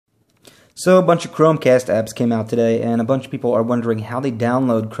So a bunch of Chromecast apps came out today, and a bunch of people are wondering how they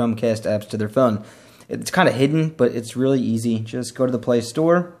download Chromecast apps to their phone. It's kind of hidden, but it's really easy. Just go to the Play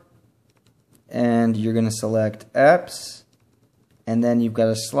Store, and you're going to select Apps, and then you've got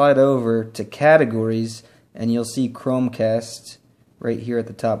to slide over to Categories, and you'll see Chromecast right here at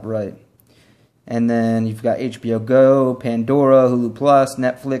the top right. And then you've got HBO Go, Pandora, Hulu Plus,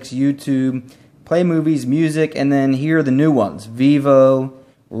 Netflix, YouTube, Play Movies, Music, and then here are the new ones: Vivo,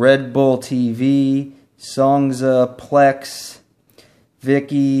 Red Bull TV, Songza, Plex,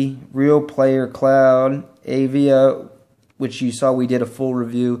 Viki, Real Player Cloud, Avia, which you saw we did a full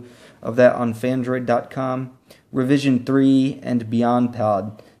review of that on Fandroid.com, Revision 3, and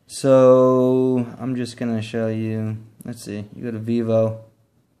BeyondPod. So I'm just going to show you. Let's see. You go to Vivo,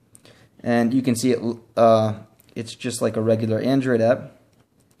 and you can see it. It's just like a regular Android app,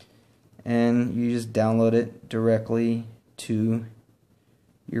 and you just download it directly to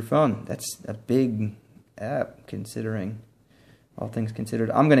your phone. That's a big app, considering all things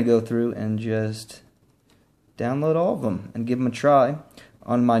considered. I'm going to go through and just download all of them and give them a try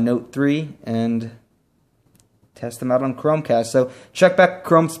on my Note 3 and test them out on Chromecast. So check back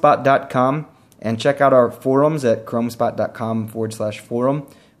chromespot.com and check out our forums at chromespot.com/forum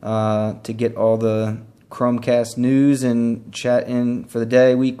to get all the Chromecast news and chat in for the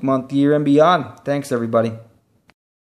day, week, month, year, and beyond. Thanks, everybody.